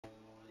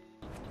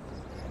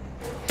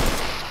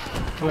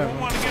don't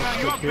want to get on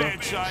your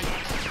bad side.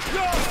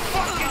 You're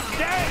fucking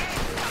dead!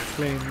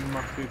 Playing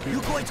Mafia II.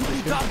 You're going to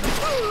be done.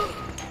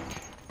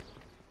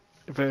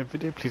 If you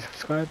video, please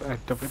subscribe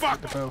and double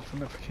click the bell for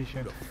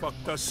notification. Who the fuck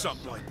does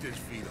something like this,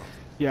 Vito?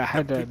 Yeah, I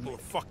had a People are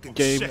fucking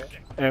game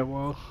sick.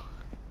 error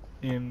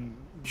in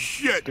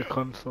Shit! the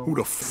console. Who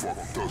the fuck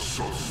does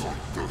something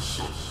like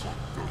this?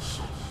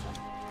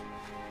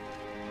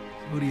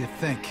 Who do you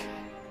think?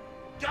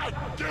 God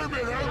damn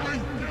it, Henry!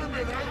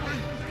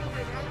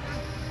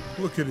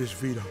 Look at this,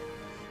 Vito.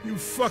 You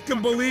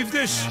fucking believe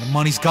this? The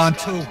money's gone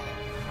too.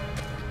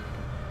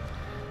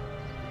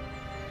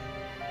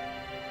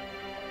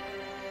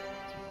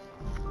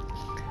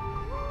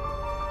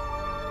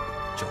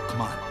 Joe,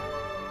 come on.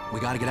 We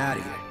gotta get out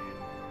of here.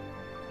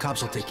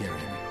 Cops will take care of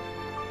him.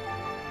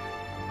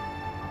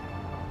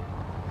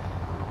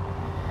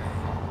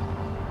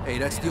 Hey,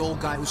 that's the old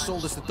guy who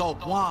sold us the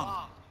dope,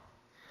 Wong.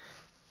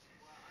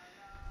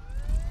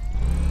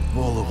 Of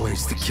all the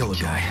ways to kill a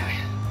guy.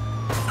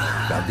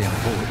 Goddamn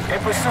bullet. In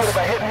pursuit of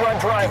a hit-and-run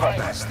driver.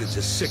 Bastards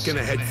are sick in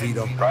the head,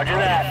 Vito. Roger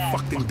that.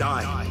 Fucking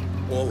die.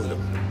 All of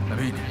them. I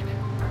mean,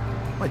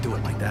 why do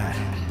it like that?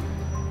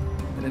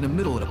 And in the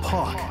middle of the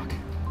park.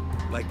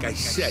 Like I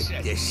said,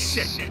 they're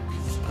sick.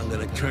 I'm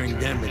gonna turn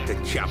them into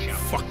chopped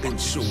fucking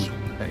suey.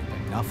 Hey,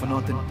 not for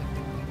nothing.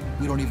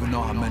 We don't even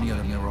know how many of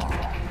them there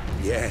are.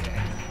 Yeah,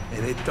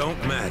 and it don't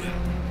matter.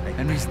 Hey,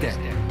 Henry's dead.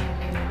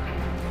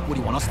 What,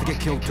 do you want us to get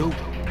killed too?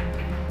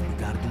 We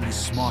gotta do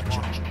this smart,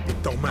 Joe.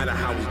 It don't matter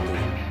how we do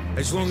it.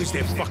 As long as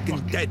they're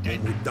fucking dead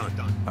when we're done.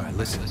 Alright,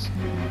 listen.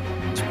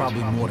 It's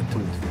probably more than two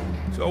of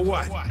them. So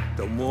what?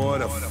 The more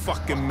the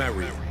fucking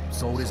merrier.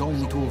 So there's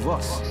only two of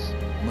us.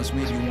 Unless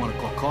maybe you want to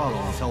call Carlo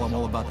and tell him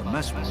all about the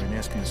mess we're in and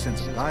ask him to send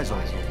some guys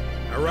over here.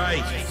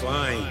 Alright,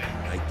 fine.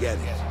 I get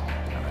it.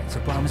 Alright, so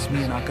promise me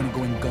you're not gonna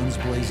go in guns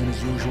blazing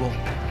as usual.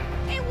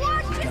 Hey,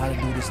 watch We it! gotta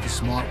do this the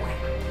smart way.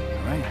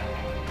 Alright?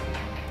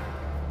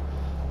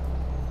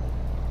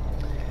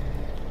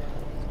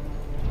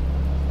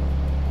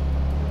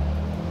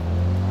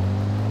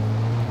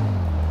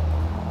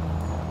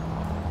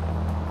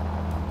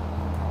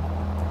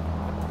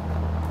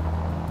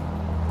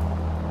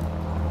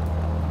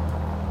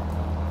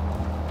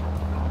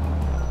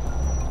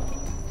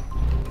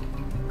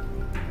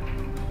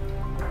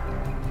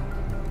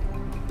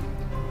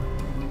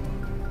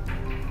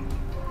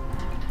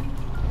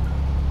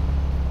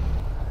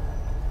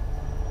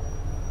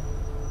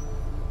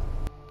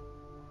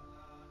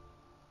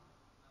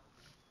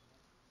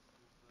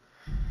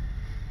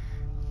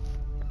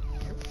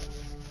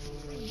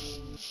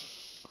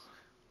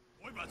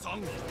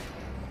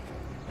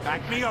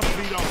 Back me up,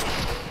 Vito.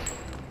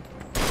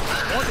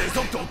 我哋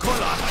速度開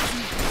啦！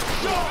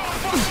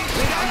你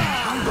打唔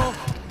行過，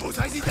冇使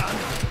子彈。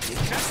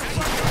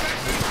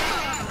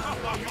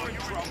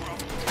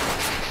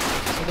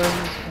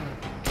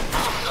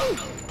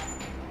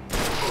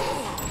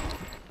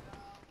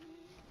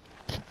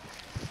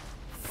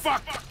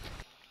Fuck!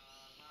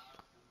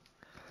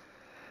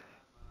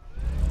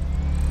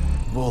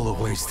 Of all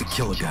the ways to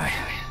kill a guy,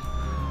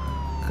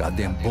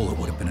 goddamn bullet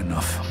would have been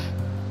enough.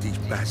 These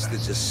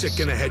bastards are sick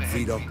in the head,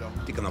 Vito.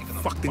 They're gonna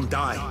fucking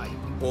die.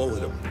 All of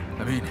them.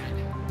 I mean,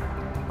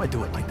 why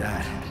do it like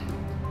that?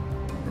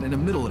 And in the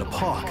middle of the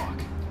park.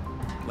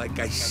 Like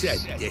I said,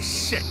 they're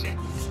sick.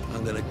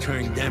 I'm gonna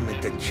turn them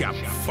into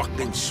chopped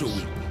fucking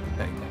suey.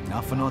 Hey,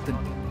 not for nothing.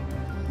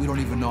 We don't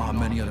even know how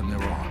many of them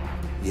there are.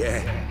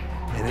 Yeah,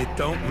 and it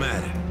don't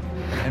matter.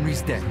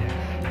 Henry's dead.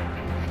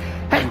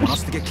 You want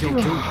us to get killed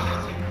too? We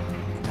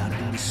gotta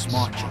do this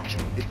smart, Joe.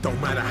 It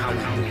don't matter how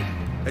we do it.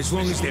 As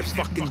long as they're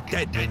fucking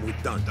dead when we're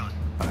done.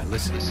 Alright,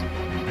 listen.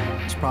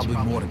 It's probably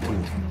more than two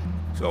of them.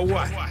 So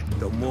what?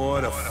 The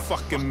more the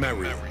fucking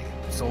merrier.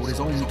 So there's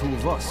only two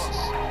of us.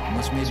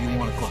 Unless maybe you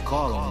want to call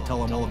Carlo and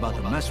tell him all about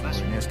the mess we're in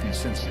and ask him to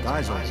send some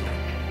guys over here.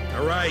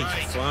 Alright,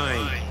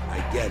 fine.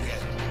 I get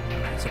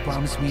it. So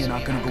promise me you're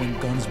not gonna go in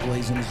guns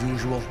blazing as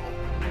usual.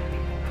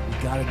 We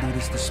gotta do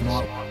this the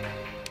smart way.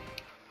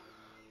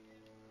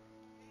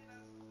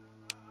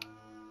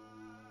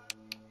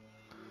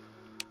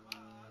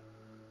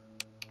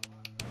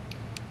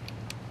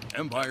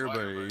 Empire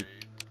Bay.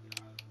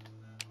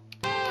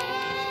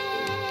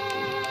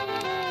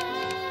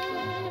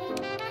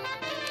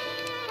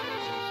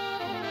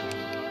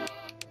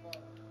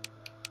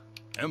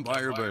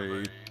 Empire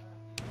Bay.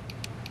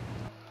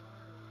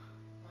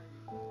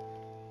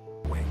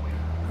 Wait,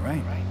 all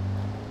right?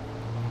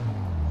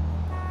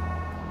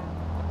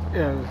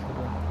 Yeah, this is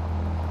the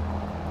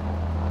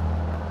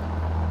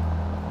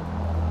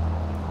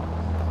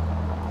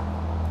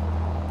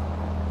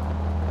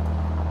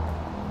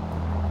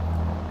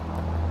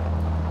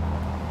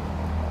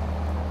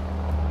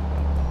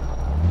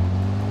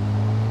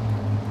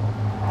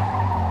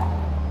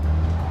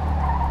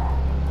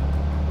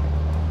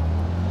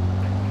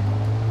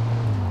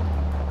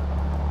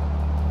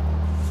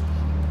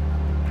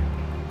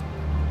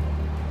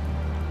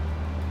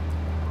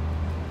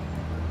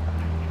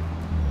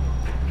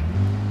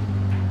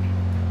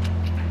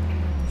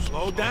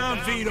Slow down,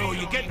 Vito.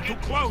 You're getting too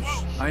close.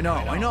 I know,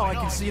 I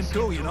can see him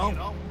too, you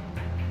know?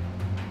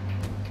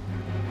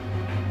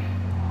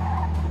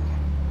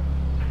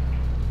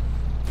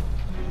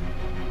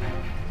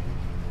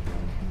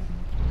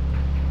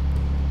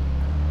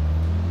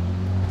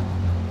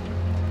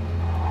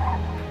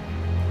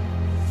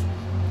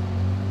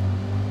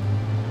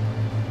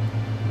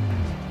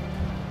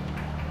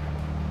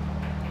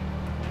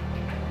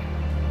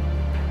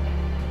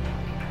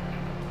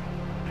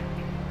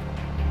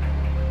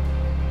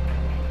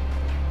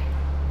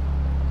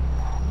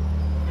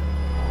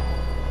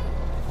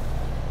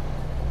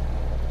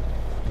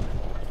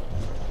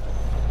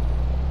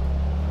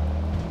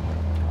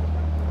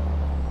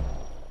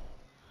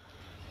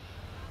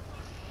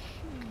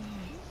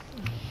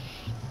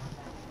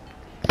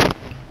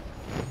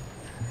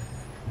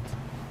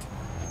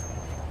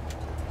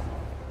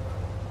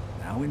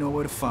 know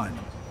where to find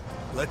him.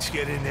 Let's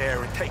get in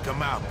there and take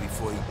him out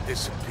before he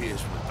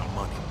disappears with the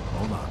money.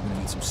 Hold on, I'm gonna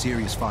need some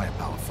serious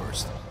firepower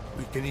first.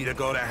 We can either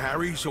go to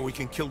Harry's or we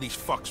can kill these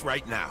fucks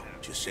right now.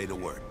 Just say the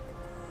word.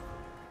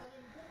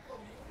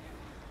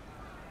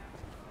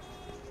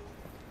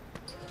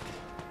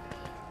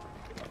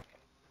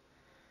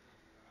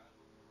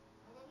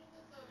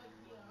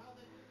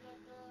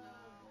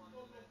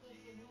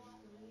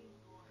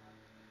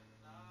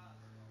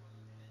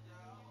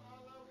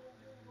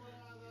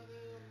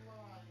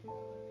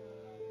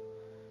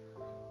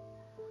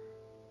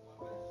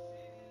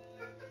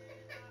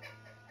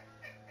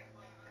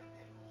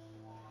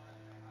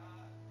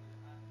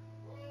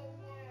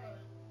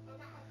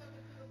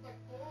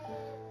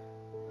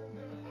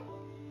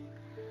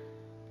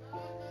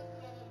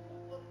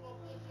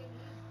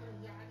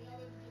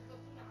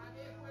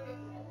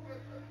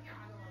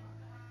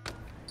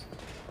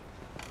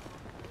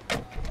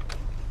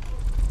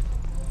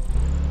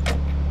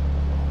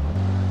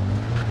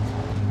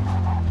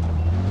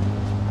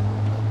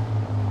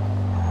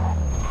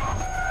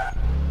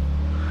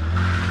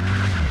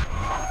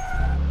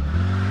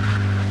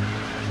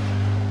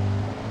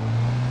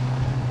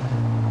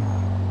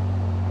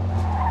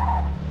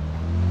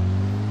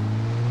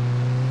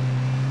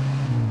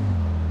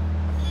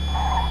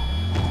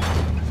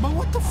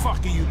 What the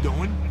fuck are you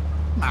doing?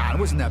 Ah, it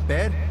wasn't that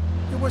bad.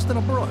 You're worse than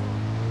abroad.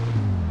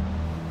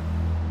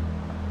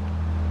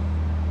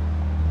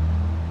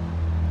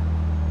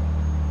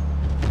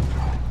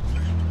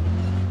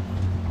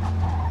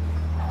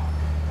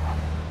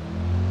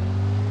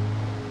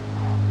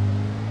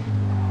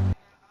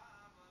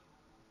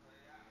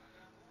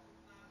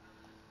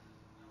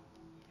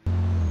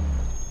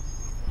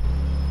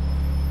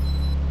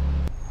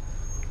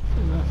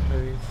 That's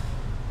heavy.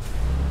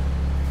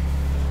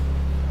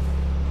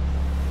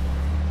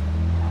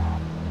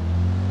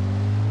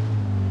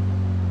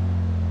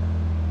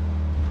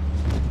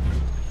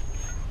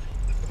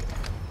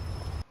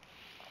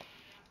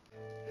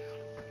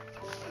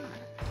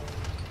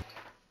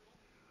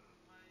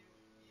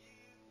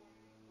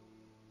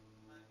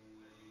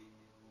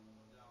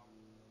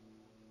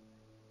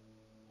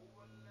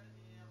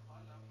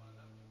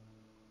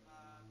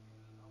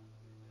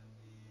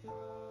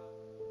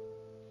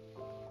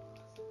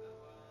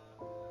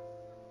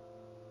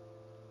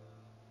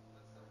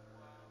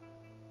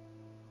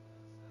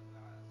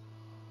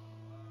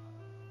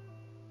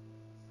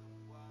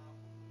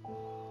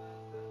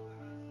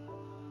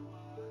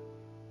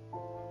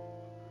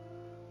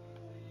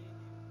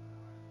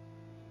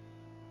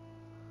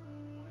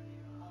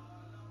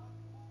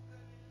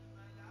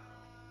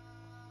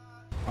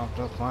 Oh,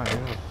 that's mine.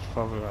 It's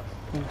probably like.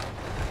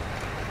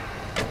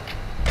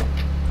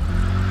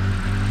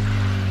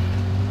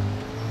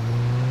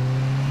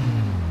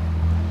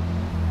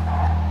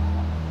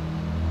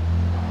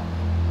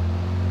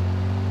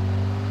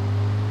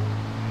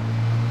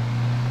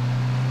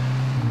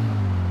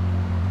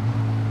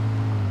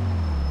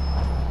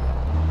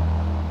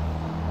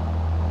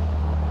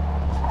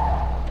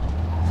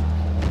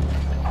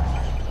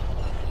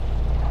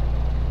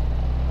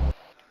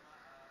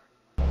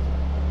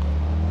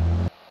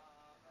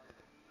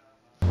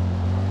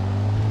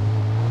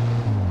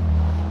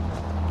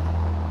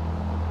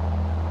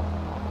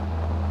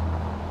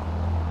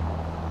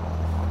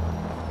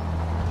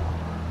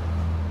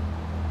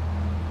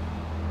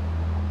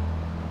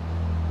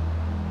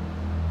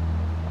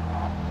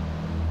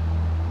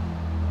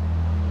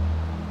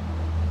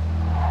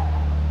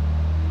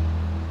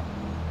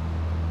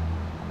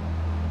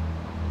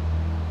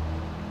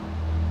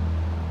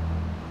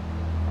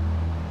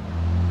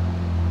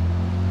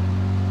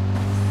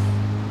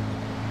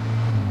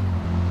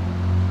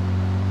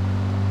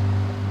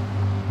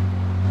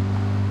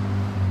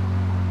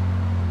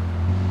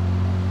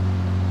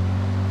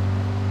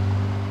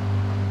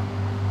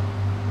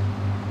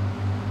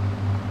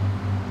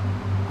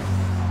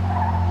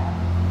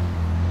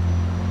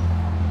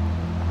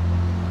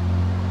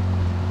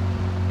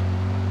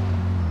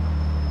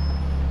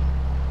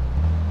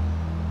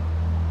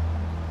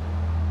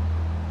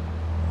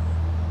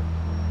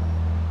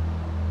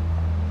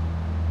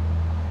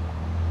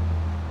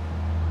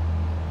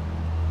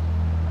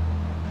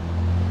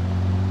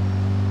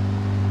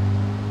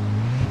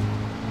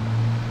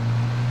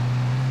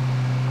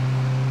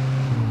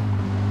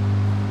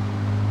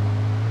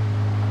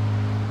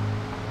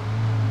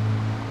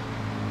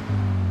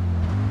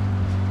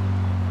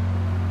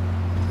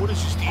 What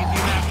is this, the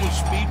Indianapolis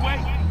Speedway?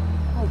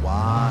 Oh,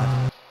 what?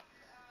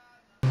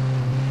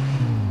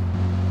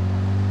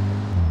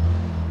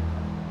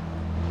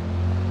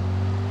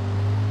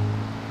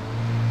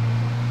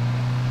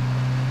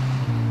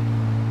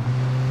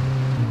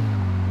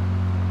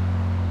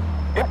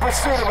 In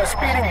pursuit of a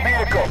speeding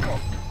vehicle.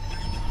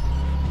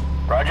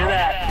 Roger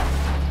that.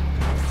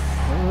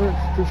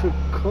 Oh, this is a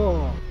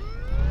car.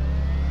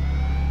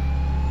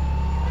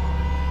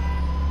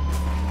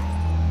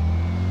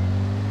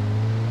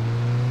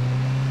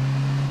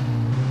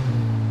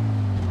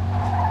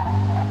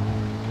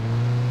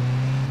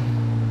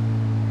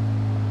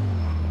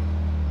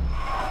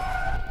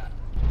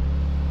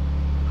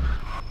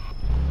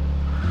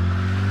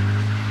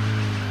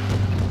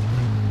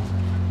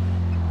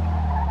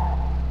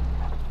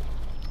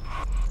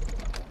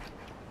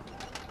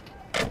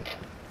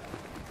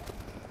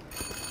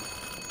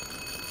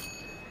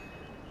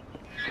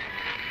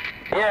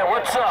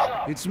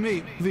 It's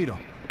me, Vito.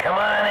 Come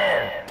on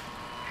in.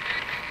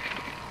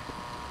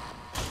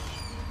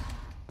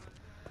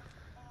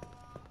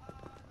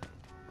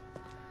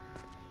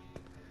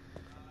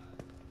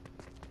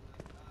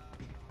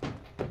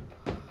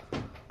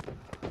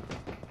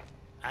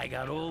 I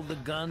got all the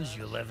guns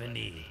you'll ever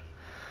need.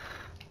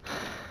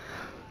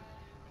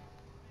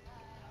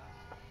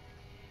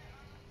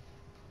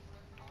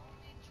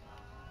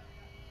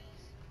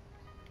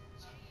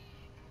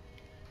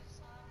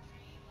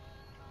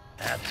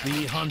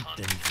 Happy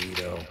hunting,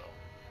 Vito.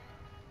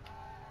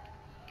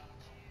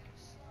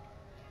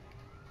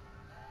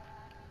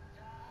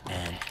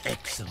 An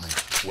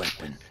excellent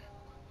weapon.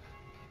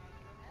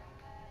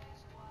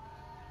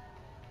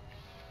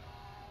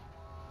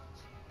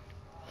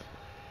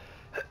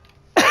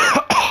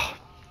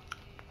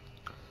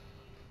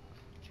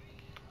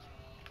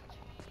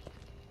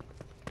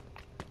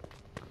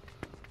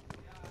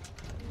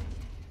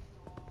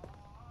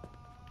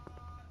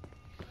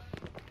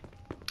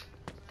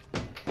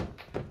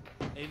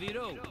 Hey,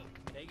 Vito,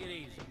 take it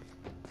easy.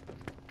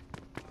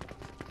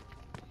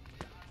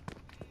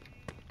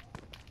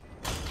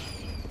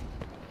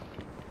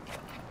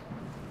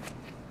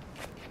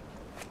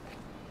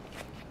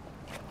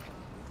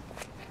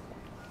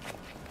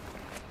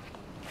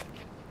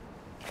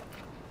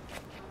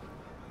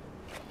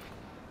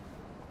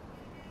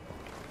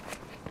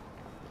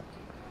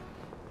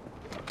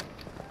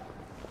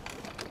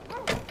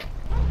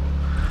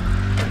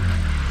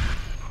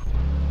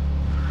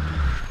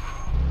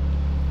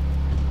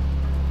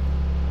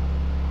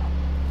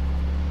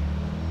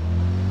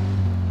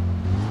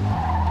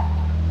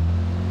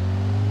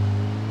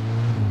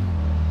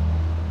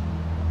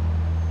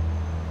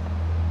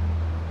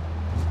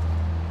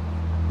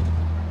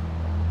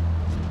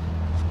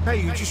 Hey,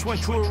 you just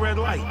went through a red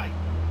light. So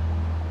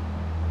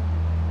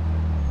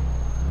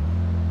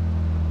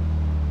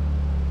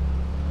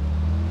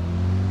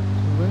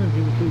when did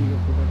you kill you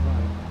for red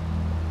light?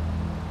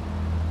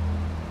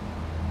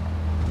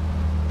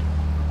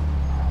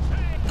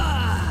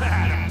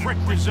 The prick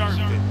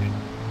deserved it.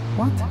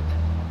 What?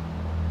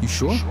 You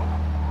sure?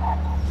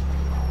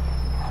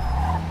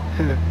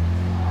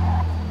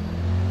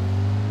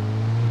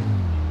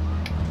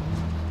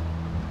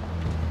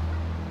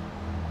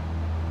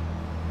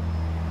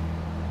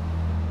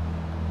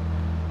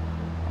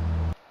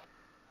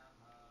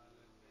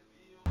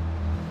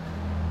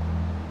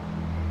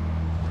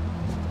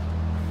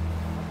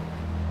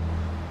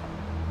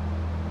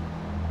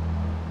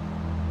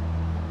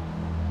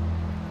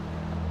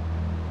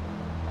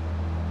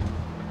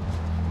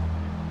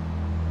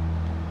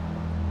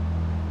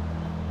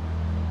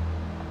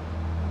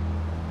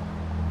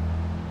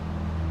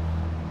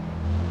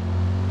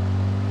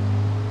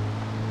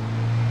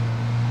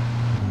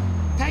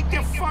 Take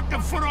your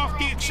fucking foot off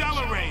the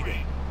accelerator.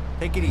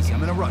 Take it easy,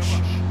 I'm in a rush.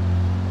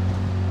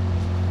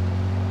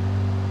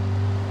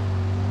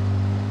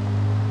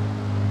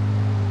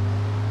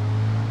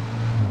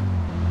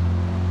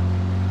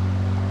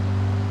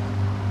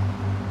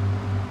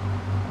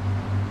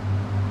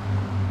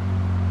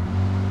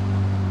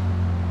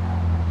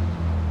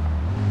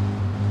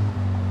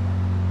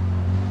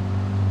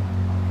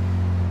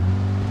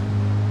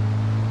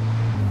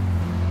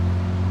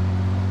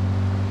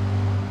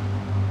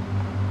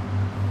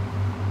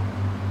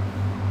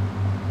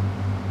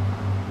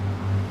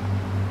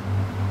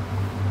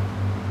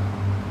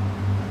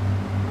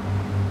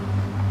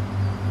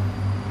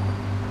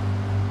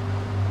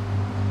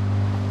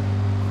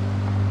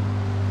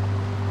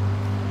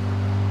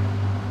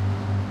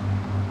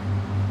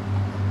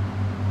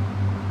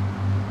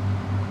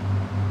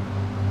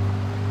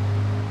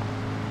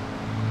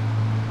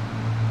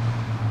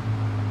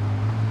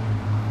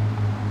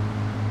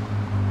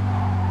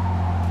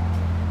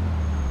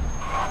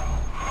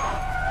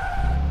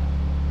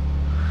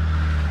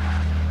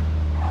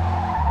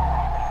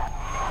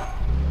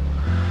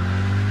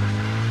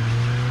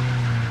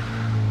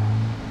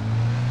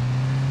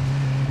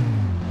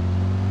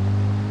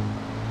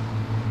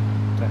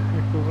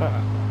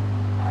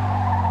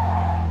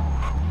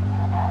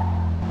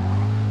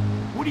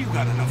 What do you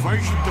got, an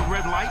aversion to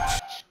red lights?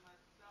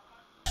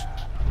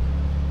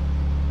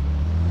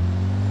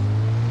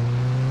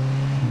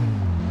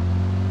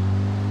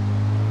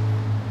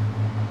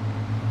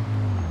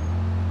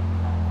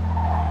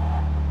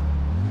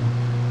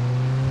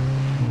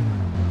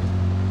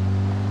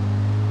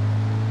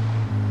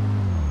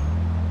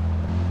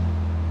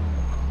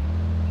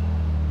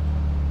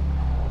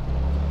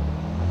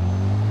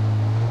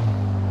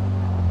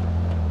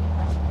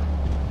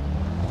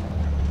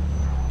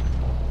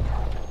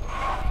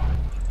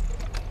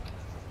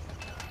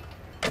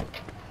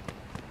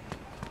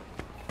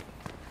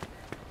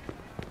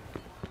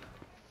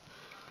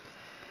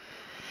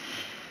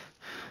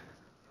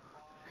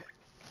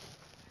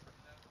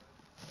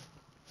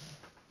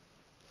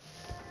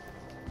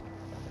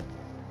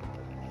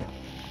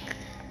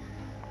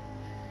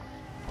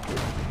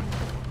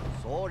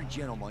 Sorry,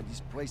 gentlemen, this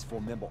place for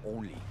member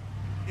only.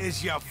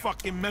 Is your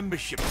fucking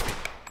membership fee.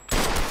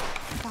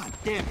 God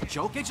damn it,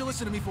 Joe. Can't you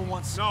listen to me for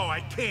once? No,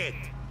 I can't.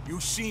 You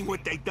seen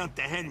what they done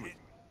to Henry?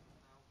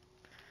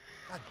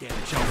 God damn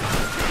it, Joe.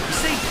 You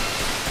see?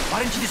 Why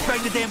didn't you just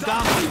bang the damn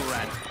gong while you were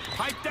at it?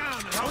 Pipe down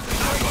and hold the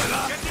door.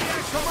 Get the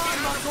ass. Come on,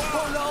 Marco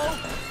Polo.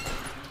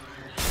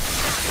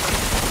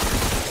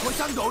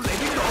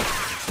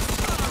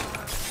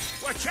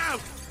 Watch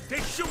out!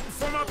 They're shooting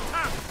from up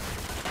top.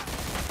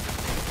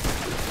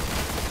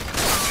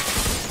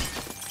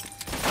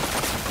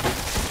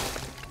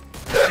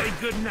 Say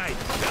good night,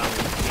 Joe.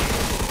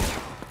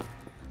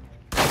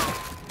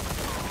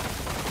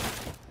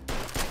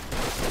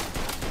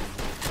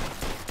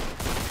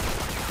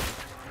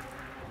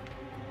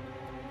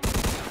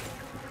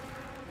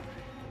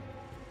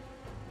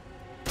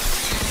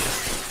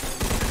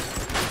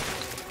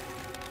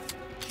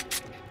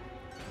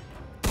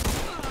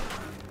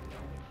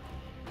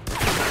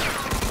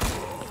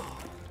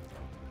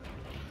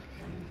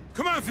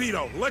 Come on,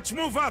 Vito, let's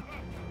move up.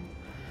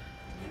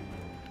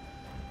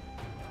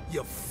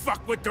 You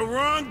fuck with the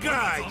wrong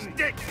guy,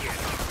 Dick. Get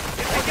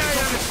the guy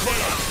on the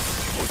stairs.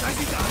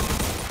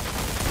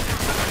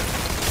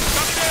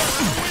 Up there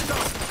in the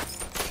window.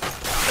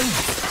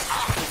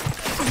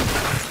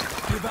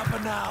 Give up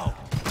for now.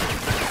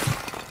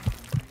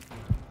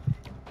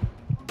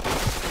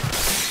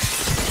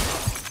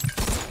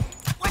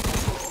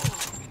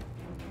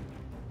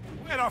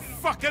 Where the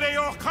fuck are they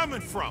all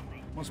coming from?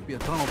 Must be a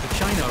tunnel to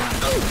China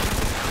around here.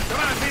 Come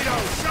on, Vito,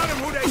 show them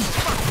who they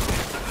fuck with.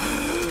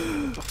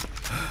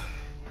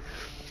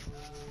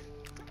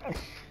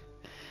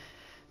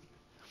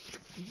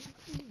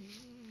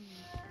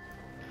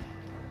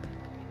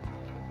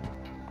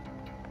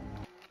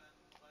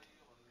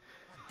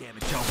 Damn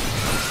it, Joe.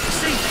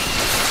 See?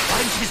 Why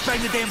didn't you just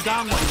bang the damn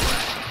gong while you were at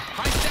it?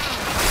 Pipe down.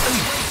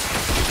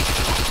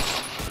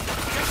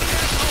 Get the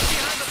asshole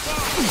behind the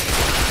bar.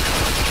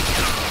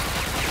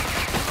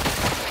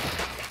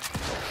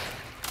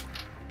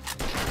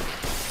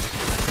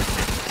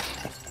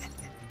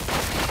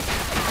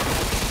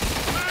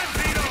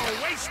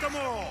 Them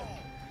all.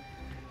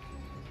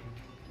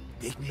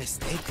 Big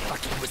mistake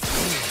fucking with me.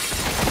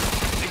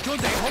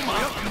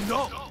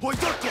 No, boy,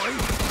 don't worry.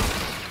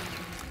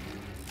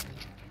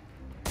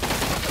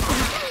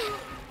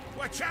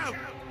 Watch out!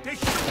 They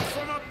shoot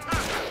from up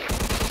top.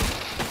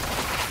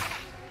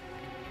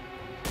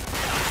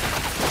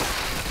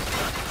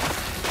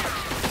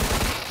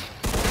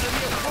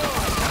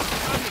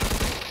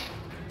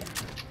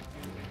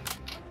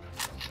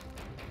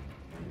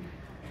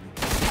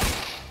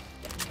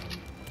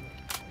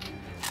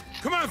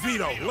 Come on,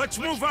 Vito, let's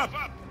move up.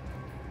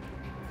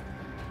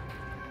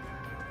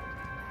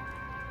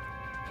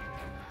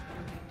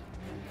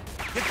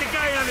 Get the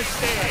guy on the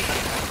stairs.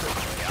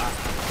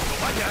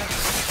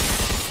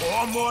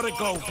 4 more to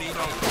go, Vito.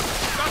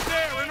 Up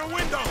there in the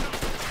window.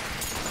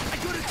 I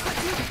couldn't touch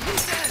you.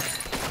 Who's that?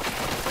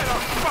 Where the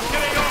fuck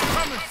are they all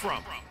coming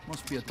from?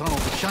 Must be a tunnel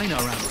to China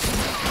around here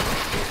somewhere.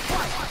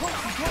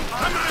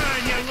 Come on,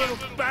 you little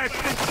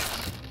bastards.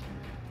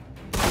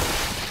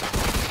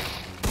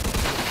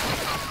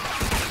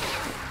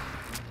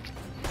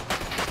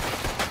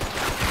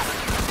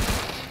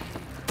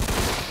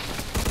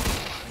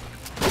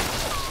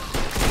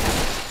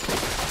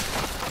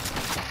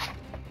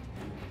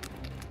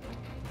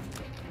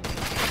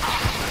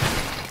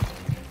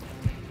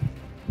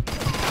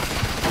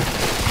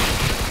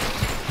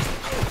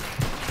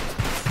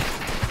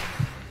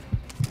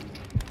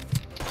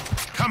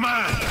 Come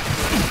on!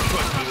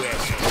 Fuck you,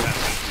 asshole.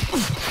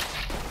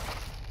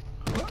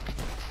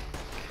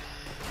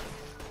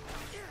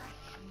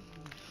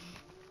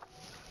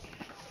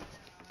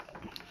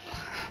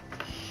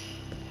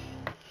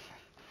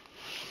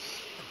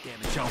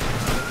 Damn it, Joe.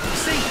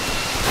 See?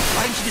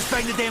 Why didn't you just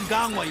bang the damn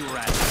gong while you were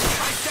at it?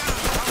 Right down!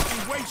 How can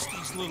we waste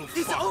these little fucks?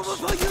 It's over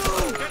for you!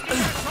 Get the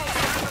asshole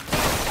behind the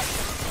bar.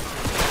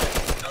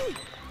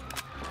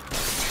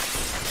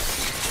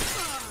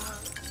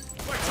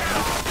 Watch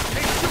out!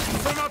 They shooting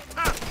from up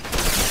top!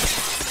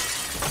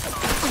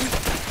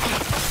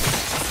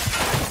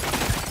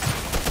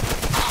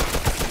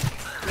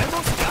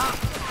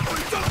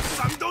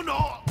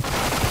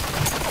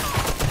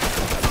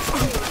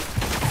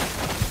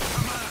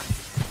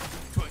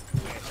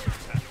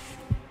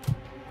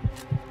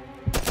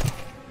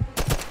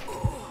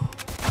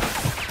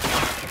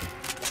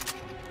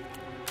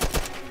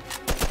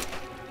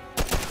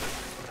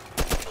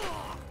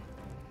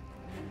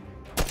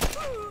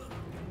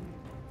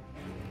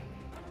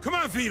 Come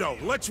on, Vito,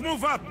 let's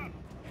move up.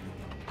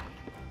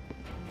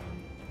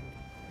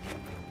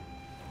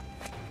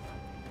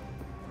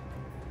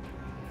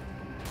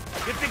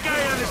 Get the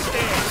guy on the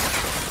stairs.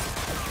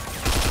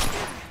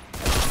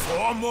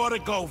 4 more to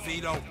go,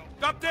 Vito.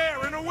 Up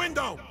there in the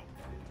window.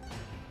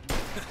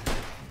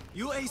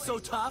 You ain't so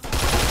tough.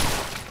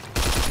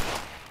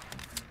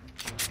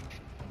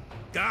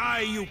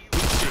 Die, you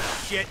piece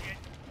of shit.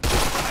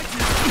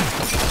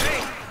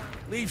 Hey,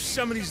 leave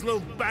some of these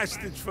little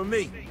bastards for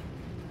me.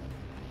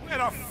 Where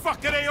the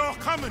fuck are they all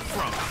coming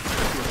from?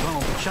 Must be a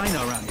tunnel to China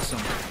around here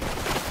somewhere.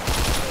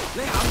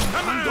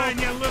 Come on,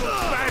 you little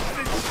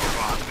bastards!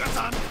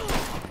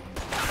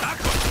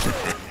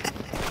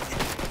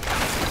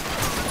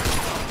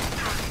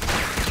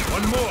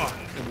 more,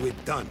 and we're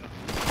done.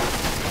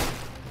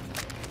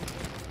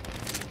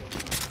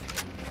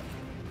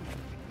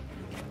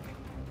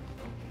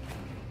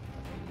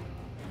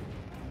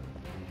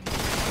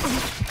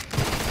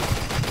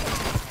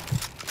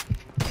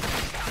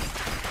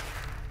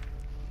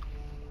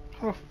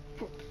 Oh,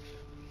 fuck.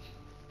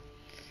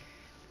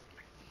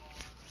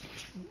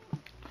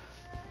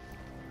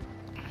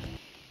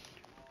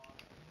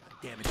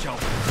 Damn it, Joe.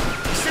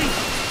 See?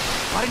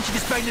 Why didn't you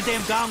just bang the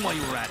damn gong while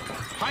you were at it?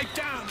 Pipe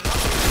down!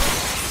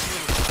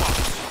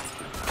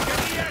 Get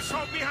the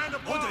asshole behind the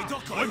bar! You're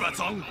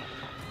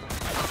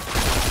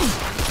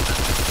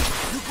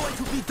going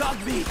to be dog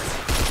meat!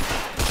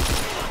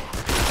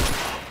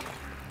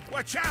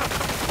 Watch out!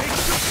 They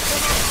shoot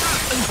from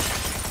outside!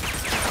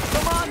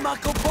 Come on,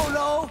 Marco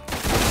Polo!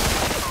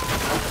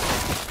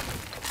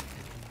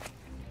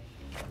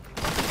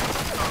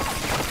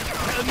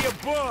 Tell your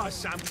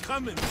boss I'm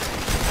coming.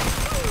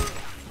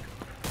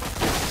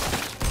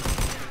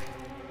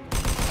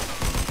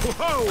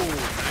 Whoa!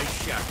 Nice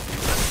shot.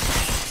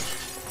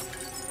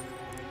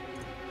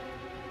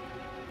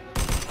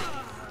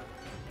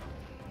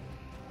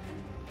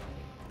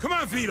 Come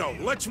on, Vito.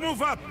 Let's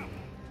move up.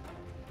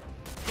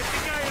 Get the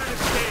guy on the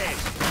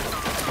stairs.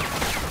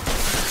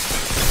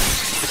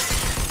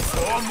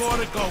 4 more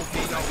to go,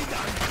 Vito.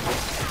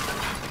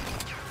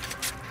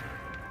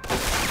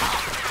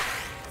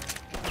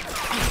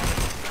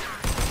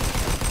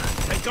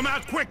 Take him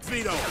out quick,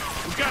 Vito.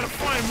 We gotta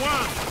find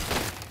Juan.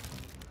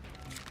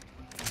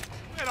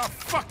 Where the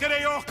fuck are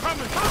they all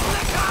coming from?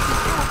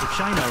 The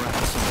China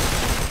around somewhere.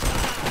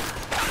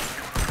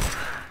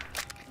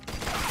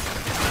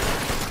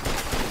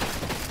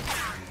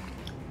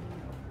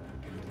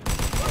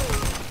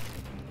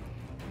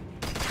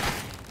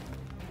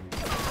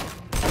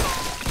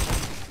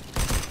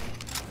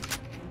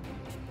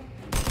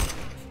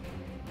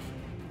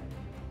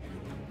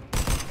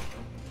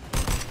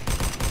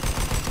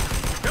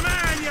 Come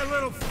on, you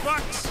little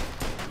fucks!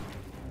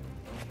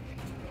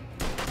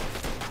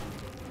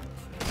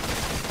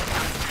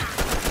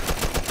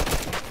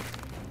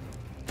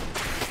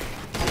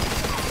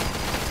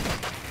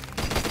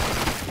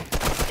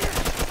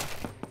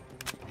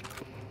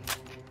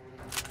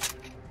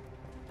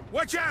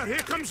 Watch out! Here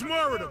comes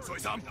more of them!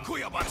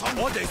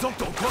 我哋捉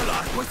到佢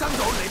啦！佢伸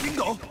到嚟邊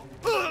度？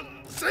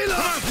死 Come 啦！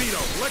 on,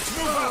 Vito! Let's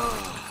move up!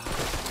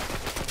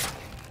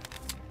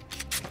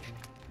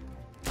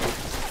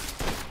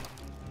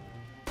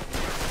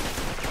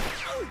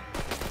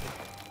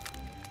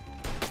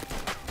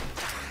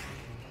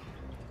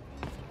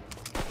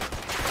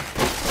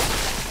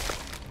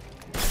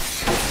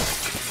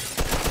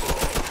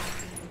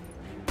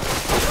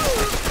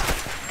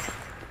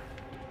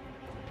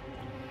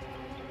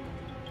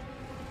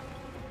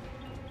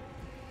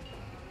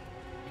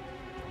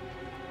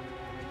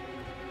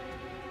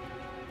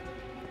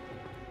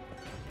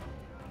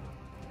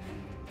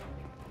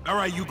 All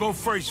right, you go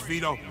first,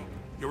 Vito.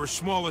 You're a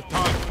smaller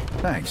target.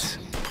 Thanks.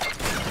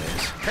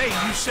 Hey,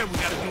 you said we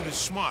gotta do this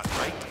smart,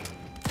 right?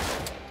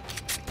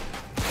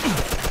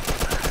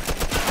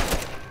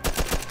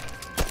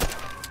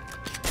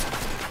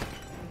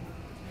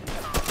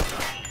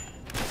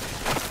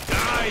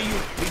 Die, you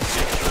piece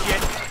of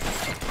shit!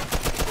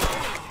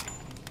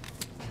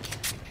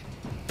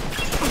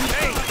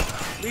 Hey,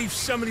 leave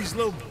some of these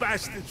little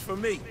bastards for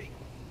me.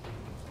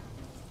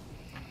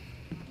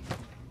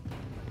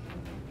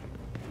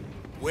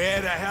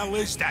 Where the hell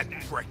is that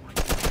prick?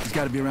 He's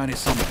got to be around here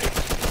somewhere.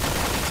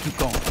 Keep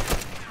going.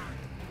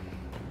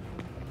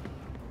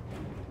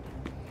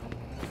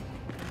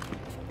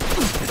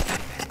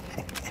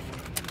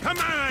 Come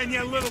on,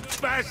 you little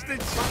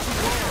bastards!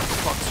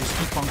 Fucks just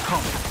keep on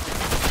coming.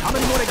 How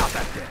many more they got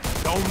back there?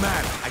 Don't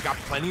matter. I got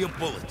plenty of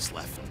bullets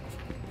left.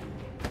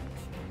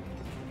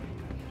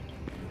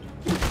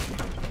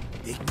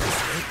 They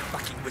just ain't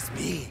fucking with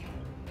me.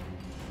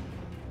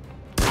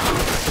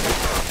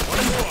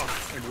 One more,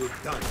 and we're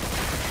done.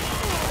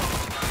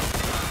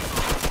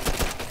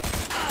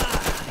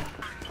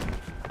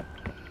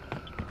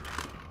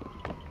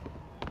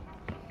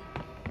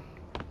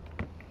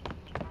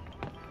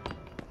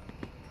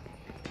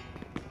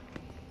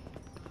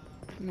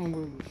 No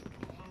move.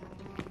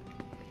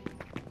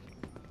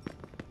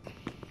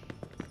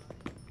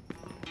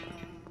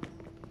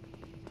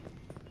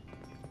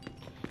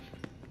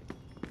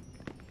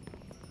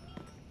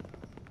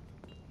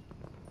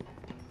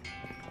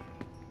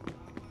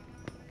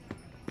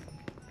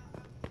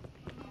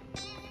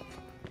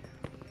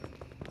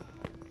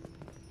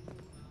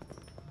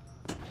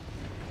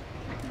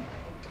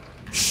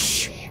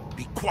 Shh!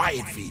 Be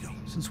quiet, Vito.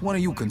 Since when are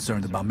you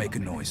concerned about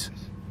making noise?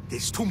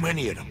 There's too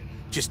many of them.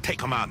 Just take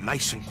them out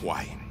nice and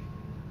quiet.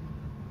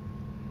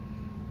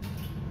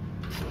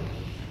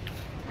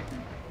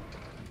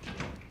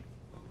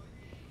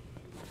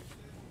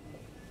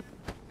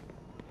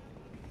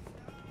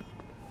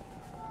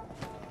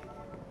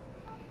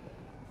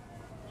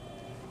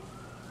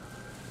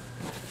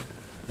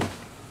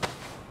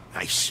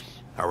 Nice.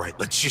 All right,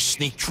 let's just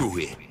sneak through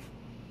here.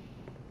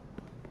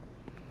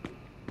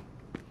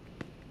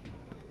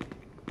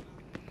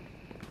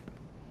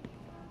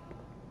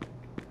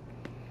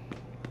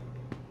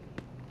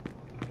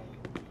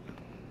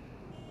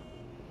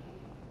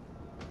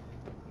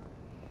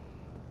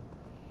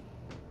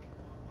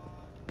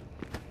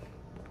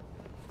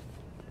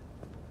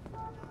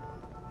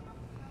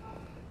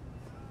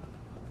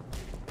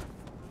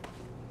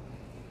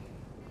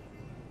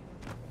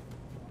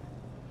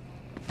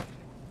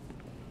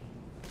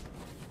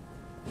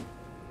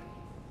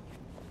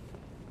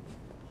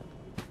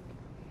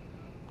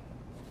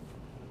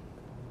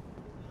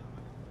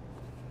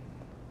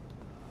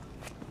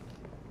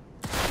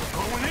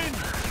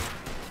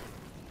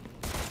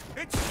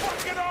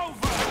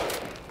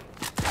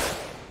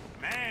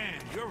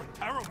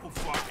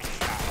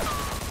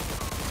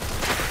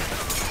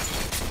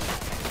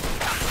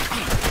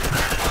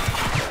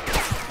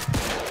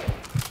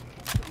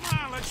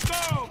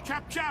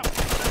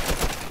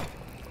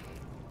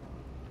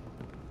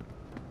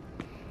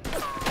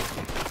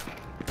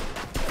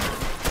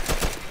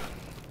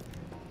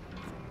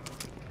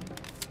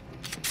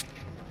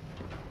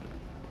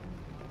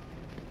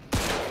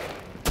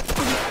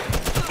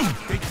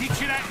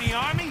 the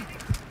army?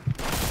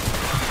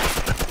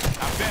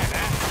 Not bad,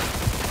 huh?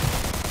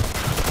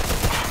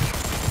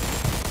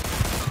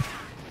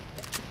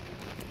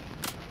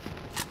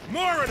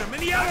 More of them in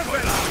the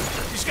elevator!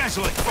 These guys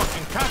are like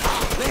fucking cops.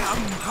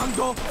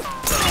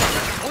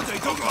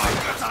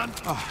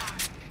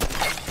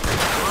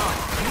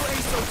 You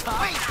ain't so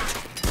tight.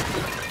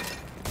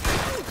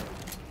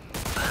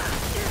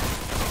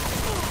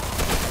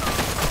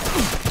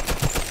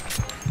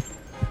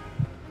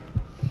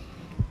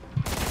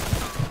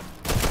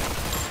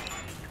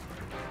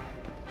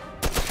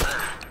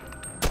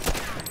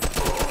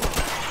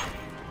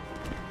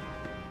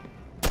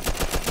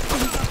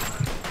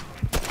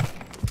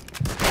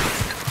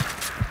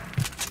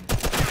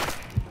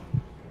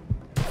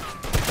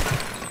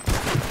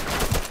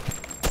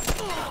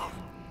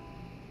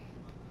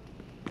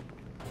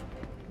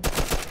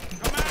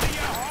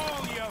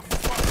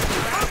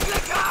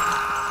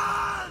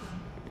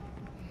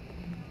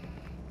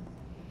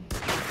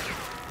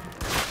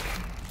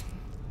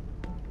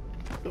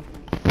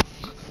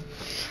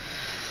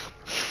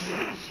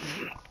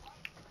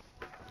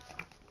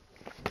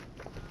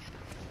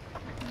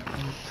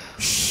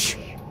 Shh!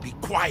 Be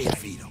quiet,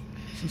 Vito.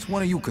 Since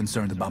when are you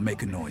concerned about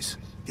making noise?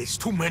 There's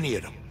too many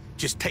of them.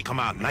 Just take them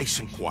out nice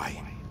and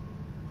quiet.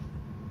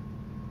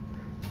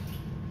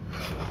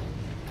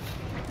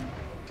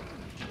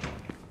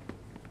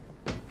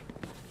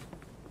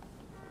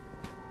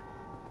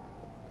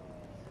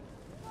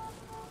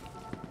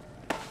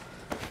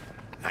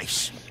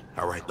 Nice.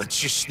 All right, let's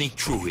just sneak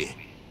through here.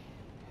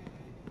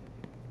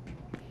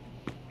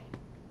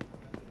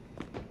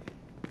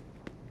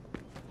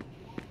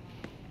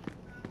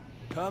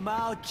 Come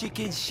out,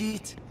 chicken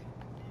shit.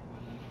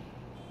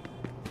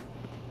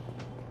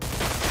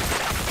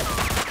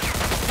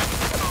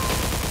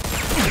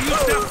 You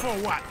there for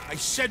what? I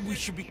said we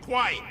should be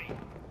quiet.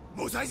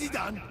 Was heißt sie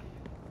dann?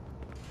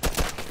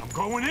 I'm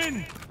going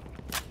in.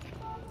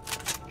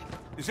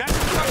 Is that the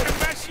fucking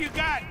best you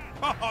got?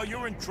 Oh,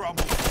 you're in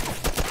trouble.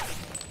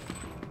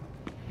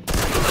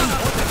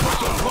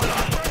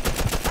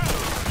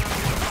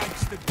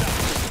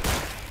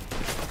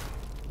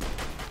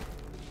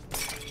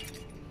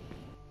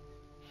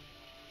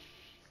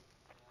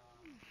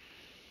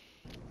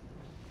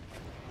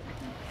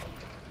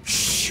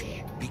 Shh!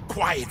 Be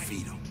quiet,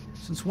 Vito.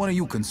 Since when are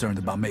you concerned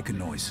about making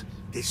noise?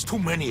 There's too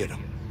many of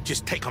them.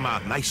 Just take them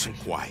out nice and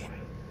quiet.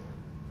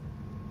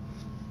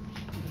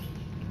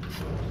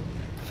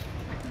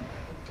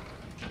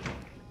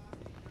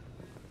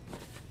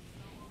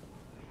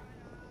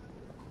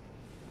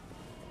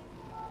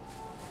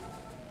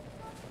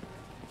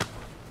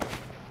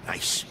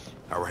 Nice.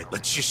 All right,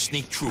 let's just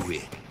sneak through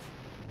here.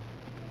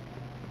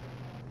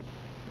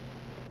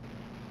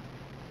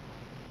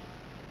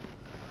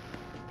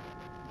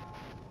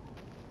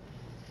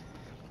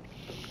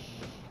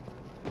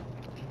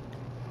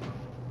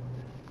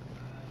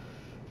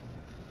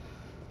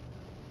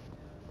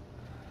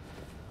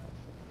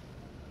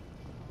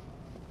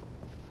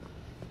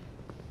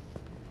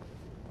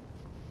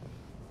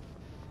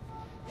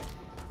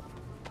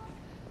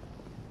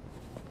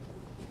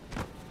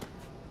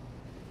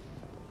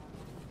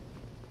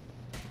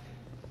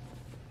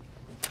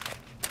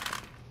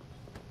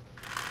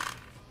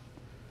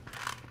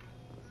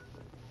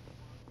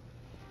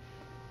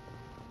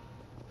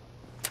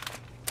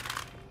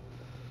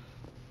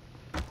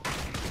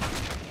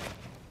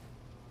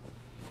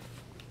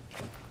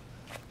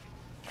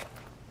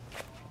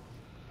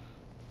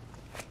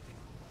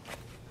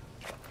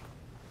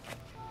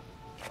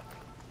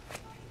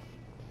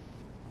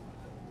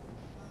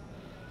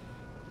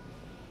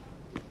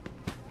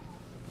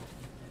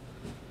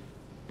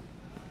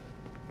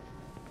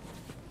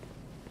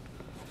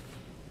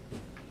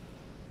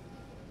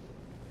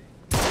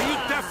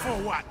 For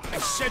what? I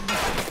said we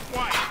should be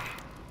quiet.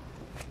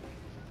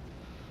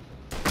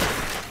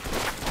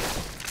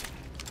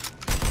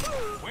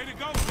 Way to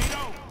go,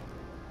 Vito.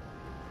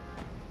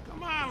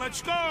 Come on,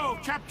 let's go.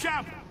 Chop,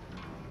 chop.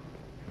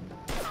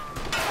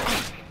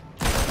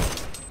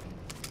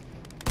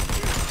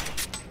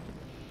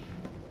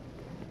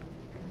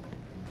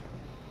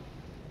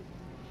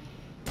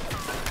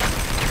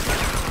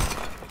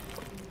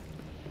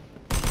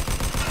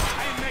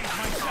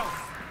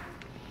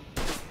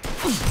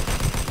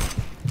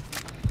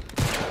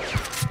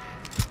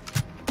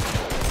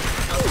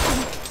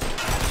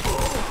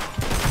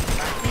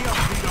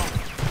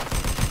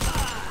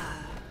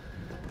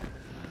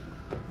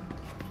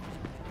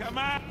 Come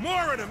on,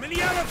 more of them in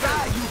the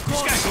elevator.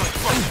 These guys are like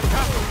fucking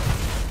cops.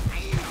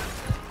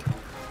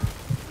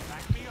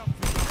 Back me up,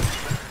 Vito.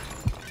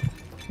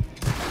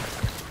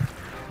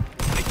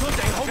 I thought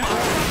they hold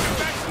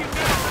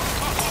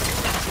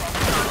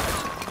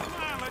Come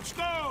on, let's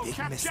go.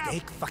 Big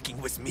mistake fucking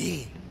with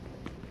me.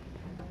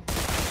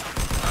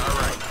 All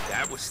right,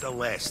 that was the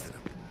last of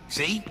them.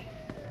 See?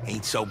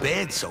 Ain't so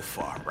bad so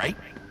far, right?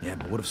 Yeah,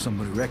 but what if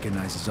somebody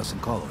recognizes us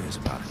and Carlo hears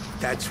about it?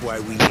 That's why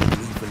we ain't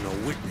leaving no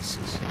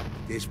witnesses.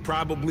 There's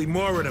probably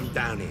more of them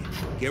down here.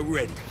 Get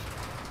ready.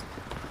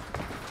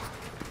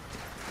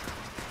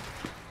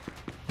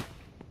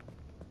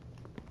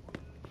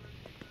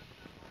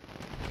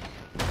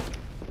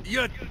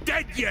 You're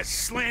dead, you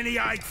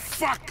slanty-eyed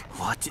fuck!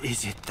 What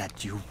is it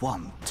that you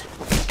want?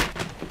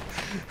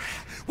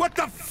 What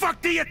the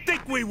fuck do you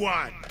think we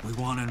want? We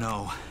want to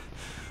know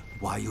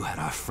why you had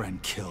our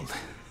friend killed.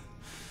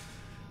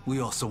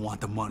 We also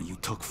want the money you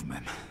took from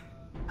him.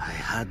 I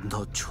had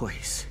no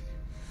choice.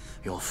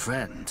 Your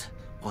friend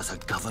was a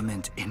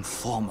government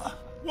informer.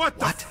 What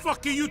the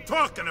fuck are you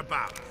talking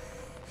about?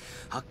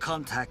 A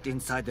contact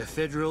inside the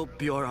Federal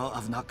Bureau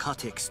of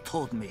Narcotics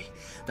told me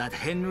that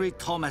Henry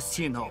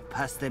Tomasino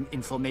passed them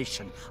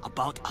information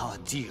about our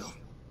deal.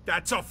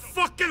 That's a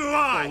fucking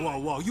lie! Whoa, whoa,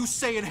 whoa. You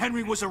saying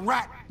Henry was a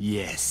rat?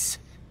 Yes,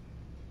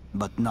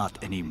 but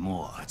not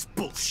anymore. That's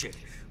bullshit.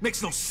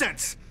 Makes no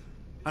sense.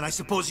 And I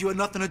suppose you had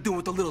nothing to do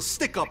with the little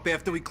stick-up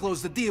after we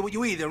closed the deal with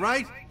you either,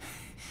 right?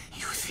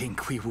 You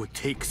think we would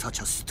take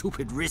such a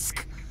stupid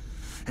risk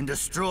and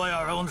destroy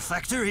our own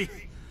factory?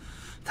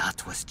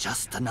 That was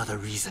just another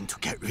reason to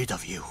get rid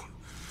of you.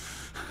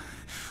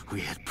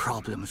 We had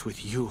problems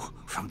with you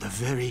from the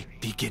very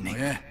beginning. Oh,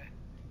 yeah?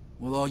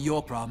 Well, all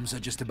your problems are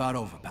just about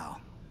over,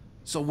 pal.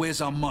 So where's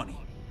our money?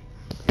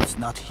 It's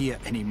not here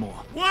anymore.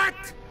 What?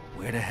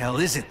 Where the hell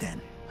is it then?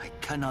 I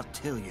cannot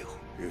tell you.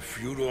 If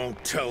you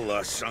don't tell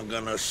us, I'm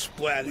gonna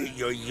splatter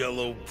your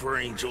yellow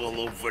brains all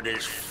over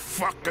this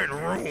fucking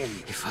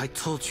room. If I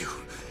told you,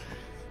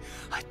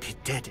 I'd be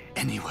dead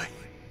anyway.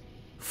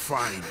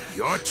 Fine,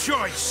 your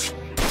choice.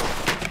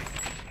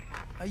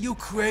 Are you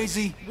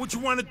crazy? What you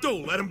want to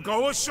do, let him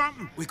go or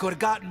something? We could have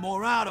gotten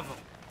more out of him.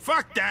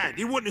 Fuck that,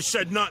 he wouldn't have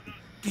said nothing.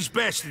 These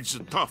bastards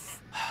are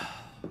tough.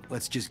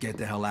 Let's just get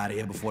the hell out of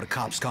here before the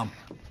cops come.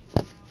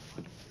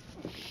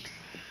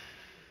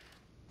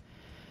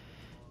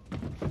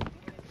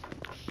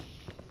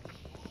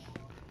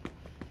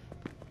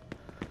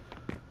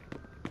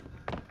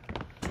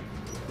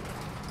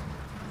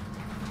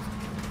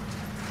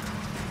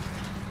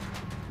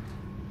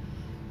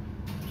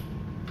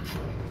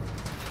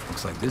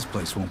 Looks like this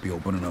place won't be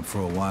opening up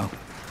for a while.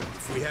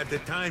 If we had the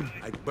time,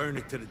 I'd burn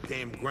it to the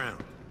damn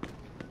ground.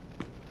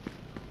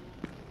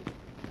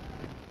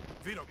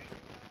 Vito.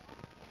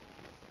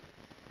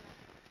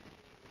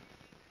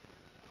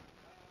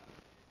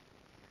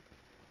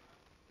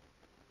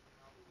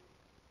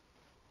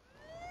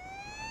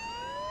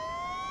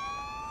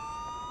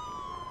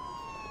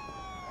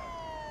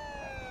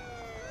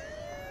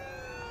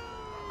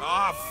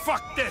 Ah,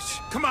 fuck this!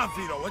 Come on,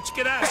 Vito, let's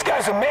get out of here. This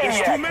guy's a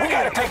maniac. We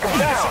gotta take him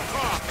down.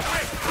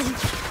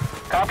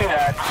 Copy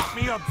that. Lock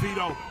me up,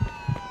 Vito.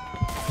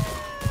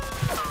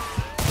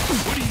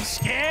 What are you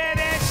scared,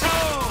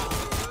 asshole?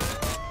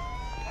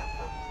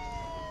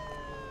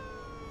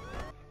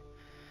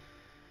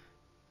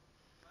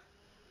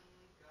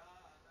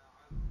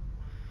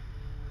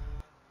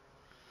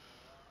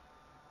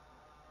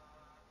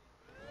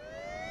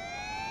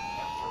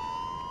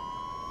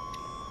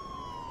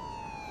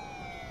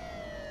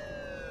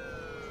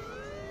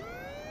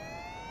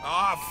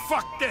 Ah,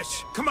 fuck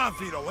this! Come on,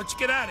 Vito, let's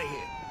get out of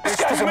here. This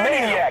guy's a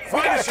maniac.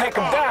 We gotta take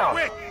him down.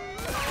 Quick!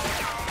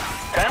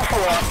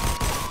 10-4.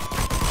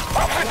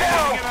 Officer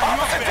down!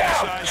 Officer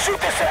down! Shoot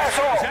this Is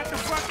asshole! that the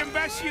fucking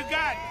best you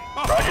got?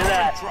 Oh, Roger we're in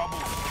that. trouble.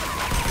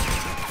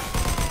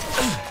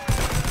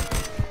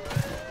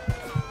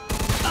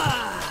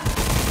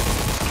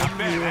 Not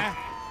bad, huh?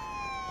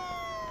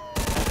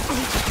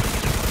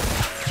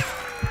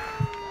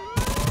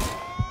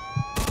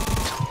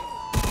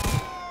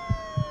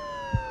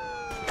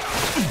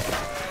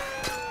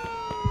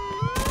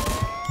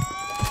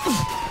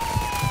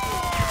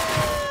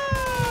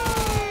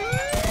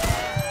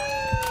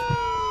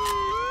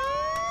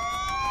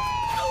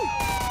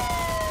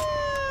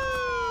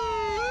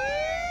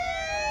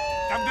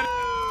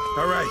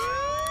 All right,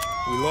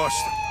 we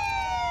lost him.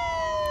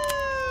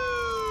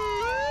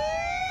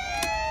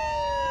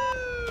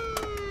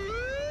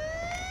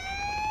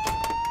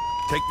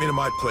 Take me to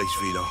my place,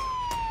 Vito.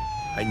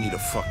 I need a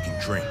fucking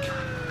drink.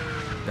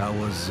 That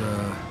was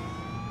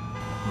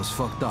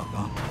fucked up,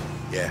 huh?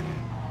 Yeah.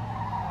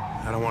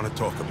 I don't want to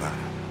talk about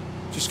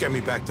it. Just get me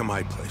back to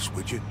my place,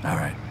 would you? All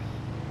right.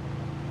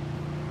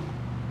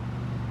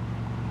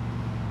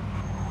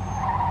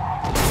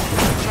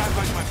 Drive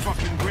like my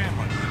fucking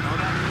grandmother, you know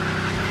that?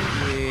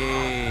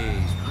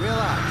 Please,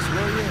 relax,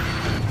 will you?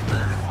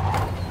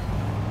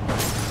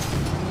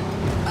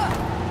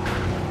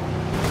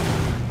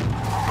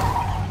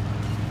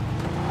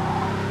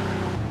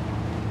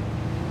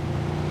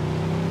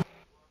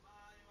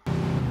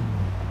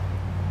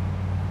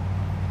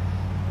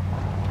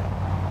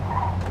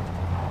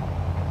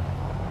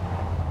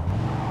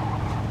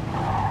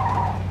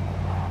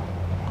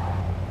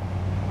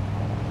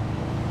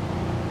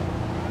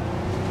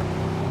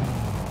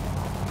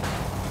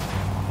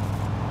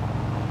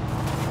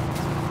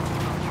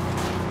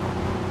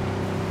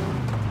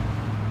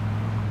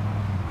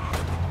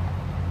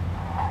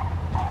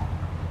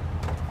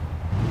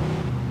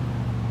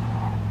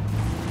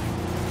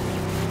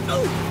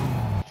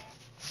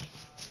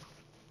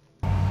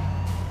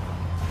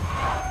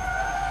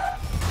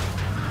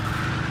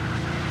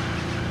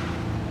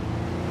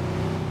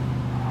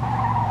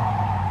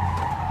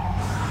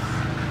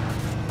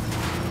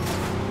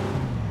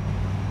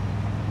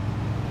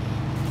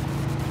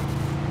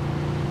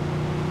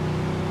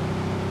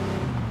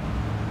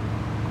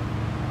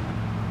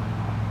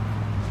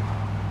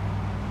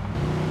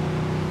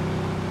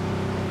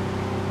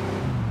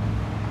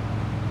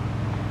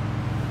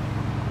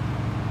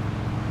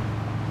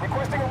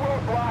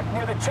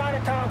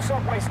 Chinatown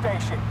subway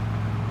station.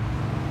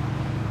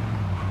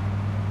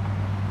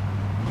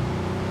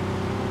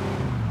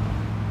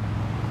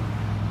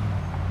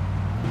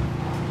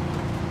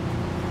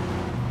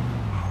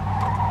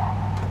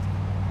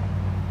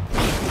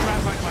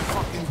 Drive like my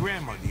fucking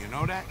grandmother, you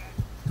know that?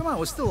 Come on,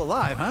 we're still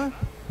alive, huh?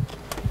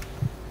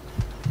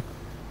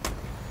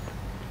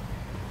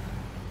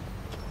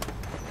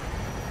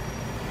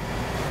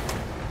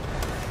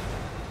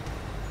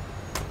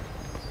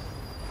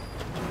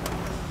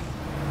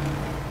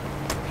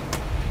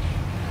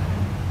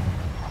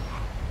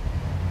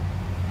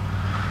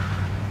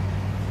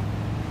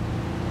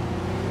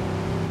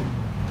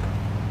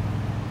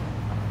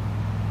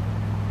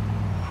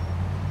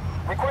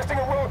 Requesting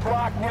a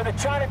roadblock near the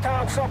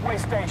Chinatown subway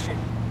station.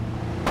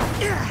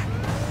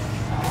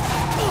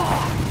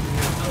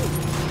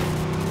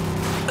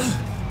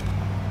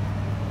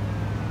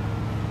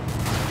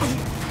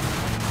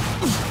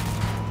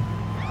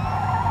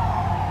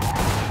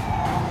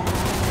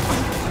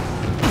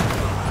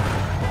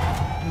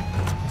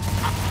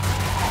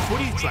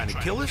 What are you trying to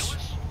kill us?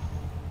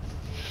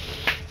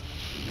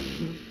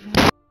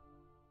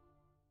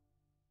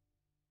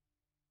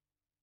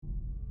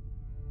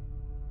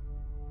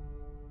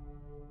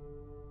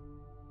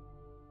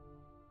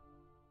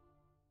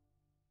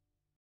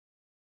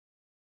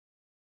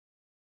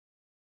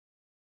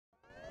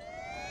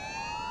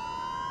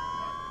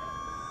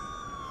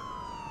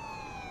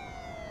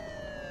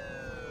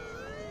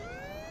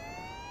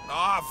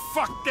 Ah,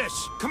 fuck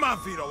this! Come on,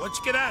 Vito, let's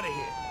get out of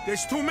here.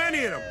 There's too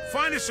many of them.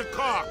 Find us a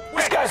car.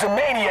 This guy's a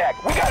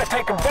maniac. We gotta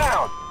take him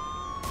down.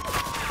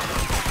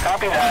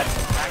 Copy that.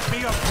 Back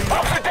me up, Vito.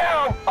 Officer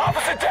down!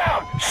 Officer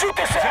down! Shoot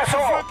this That's the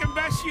asshole! fucking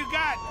best you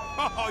got.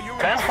 Oh, you're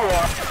 10-4.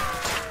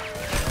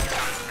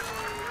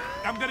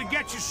 I'm gonna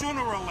get you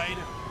sooner or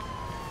later.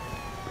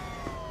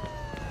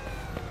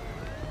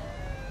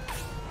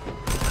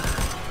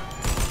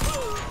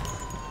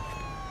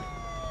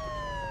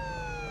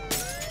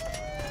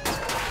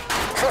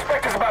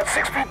 Suspect is about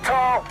 6 feet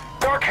tall,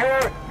 dark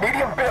hair,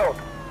 medium build.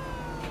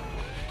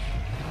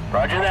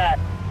 Roger that.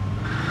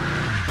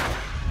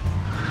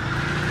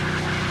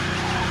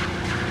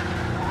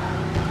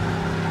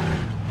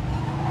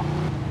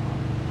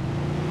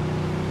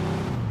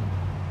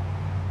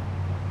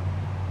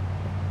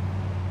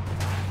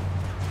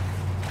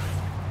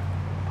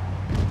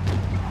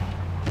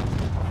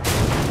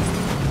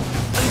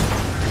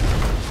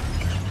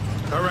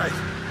 All right,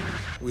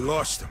 we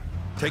lost him.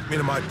 Take me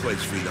to my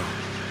place, Vito.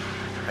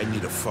 I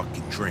need a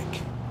fucking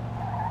drink.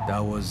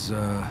 That was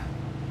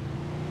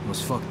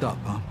fucked up,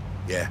 huh?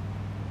 Yeah.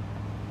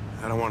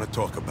 I don't want to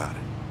talk about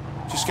it.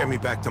 Just get me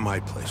back to my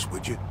place,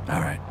 would you?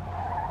 All right.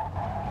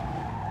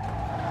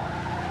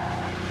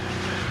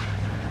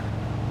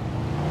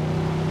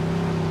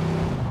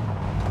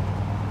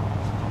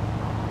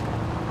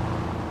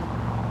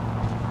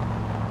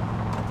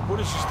 What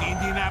is this, the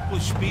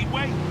Indianapolis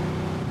Speedway?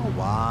 Oh,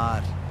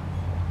 what?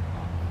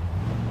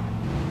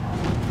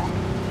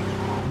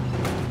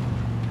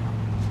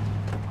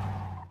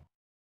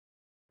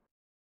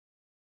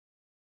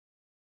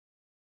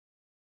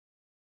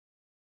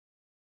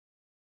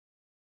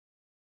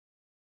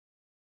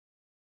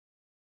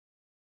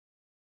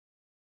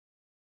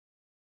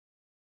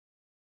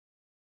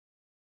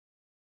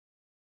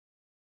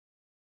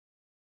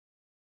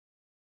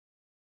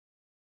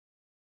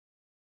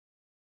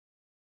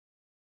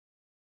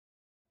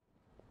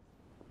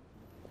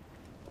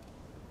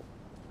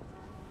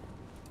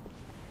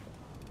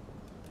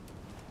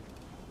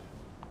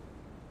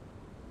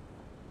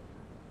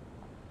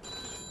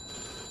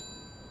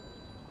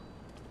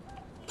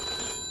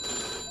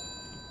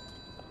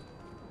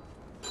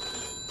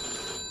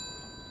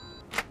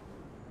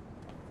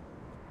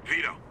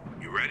 Vito,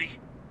 you ready?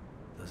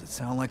 Does it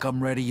sound like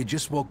I'm ready? You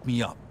just woke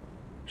me up.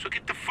 So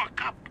get the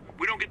fuck up.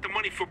 We don't get the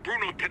money for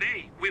Bruno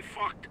today, we're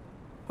fucked.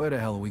 Where the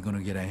hell are we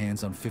gonna get our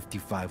hands on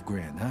 55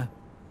 grand, huh?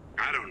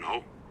 I don't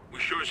know. We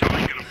sure as hell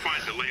ain't gonna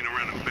find her laying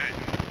around in bed.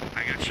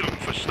 I got something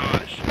for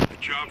starters. A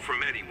job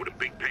from Eddie with a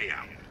big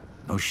payout.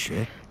 No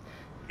shit.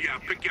 Yeah, I'll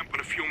pick you up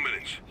in a few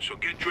minutes. So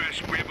get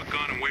dressed, grab a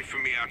gun, and wait for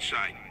me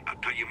outside. I'll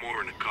tell you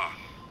more in the car.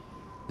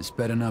 This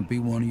better not be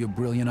one of your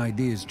brilliant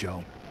ideas,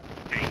 Joe.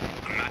 Hey,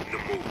 I'm not in the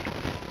mood.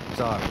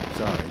 Sorry.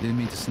 I didn't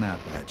mean to snap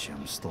at you.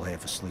 I'm still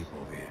half asleep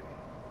over here.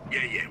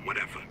 Yeah,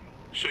 whatever.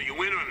 So you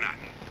in or not?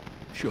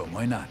 Sure,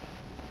 why not?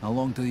 How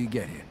long till you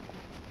get here?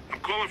 I'm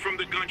calling from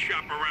the gun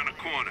shop around the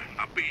corner.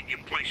 I'll be at your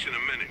place in a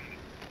minute.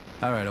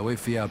 All right, I'll wait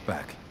for you out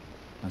back.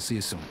 I'll see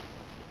you soon.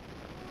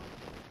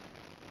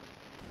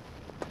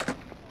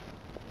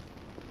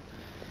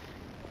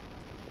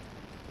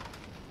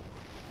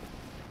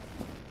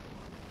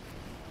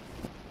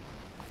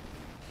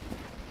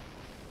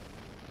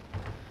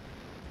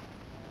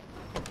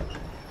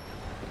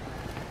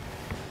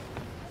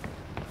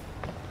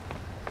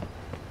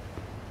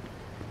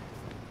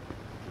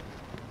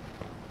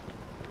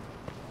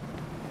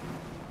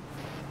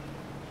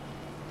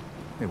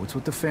 Hey, what's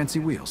with the fancy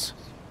wheels?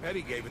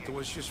 Eddie gave it to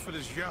us just for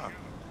this job.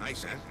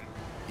 Nice, huh?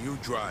 You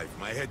drive.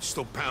 My head's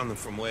still pounding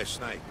from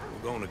last night.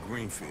 We're going to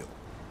Greenfield.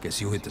 Guess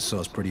you hit the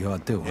sauce pretty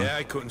hard too, huh? Yeah,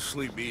 I couldn't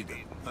sleep either.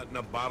 Nothing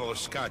a bottle of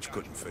scotch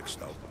couldn't fix,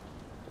 though.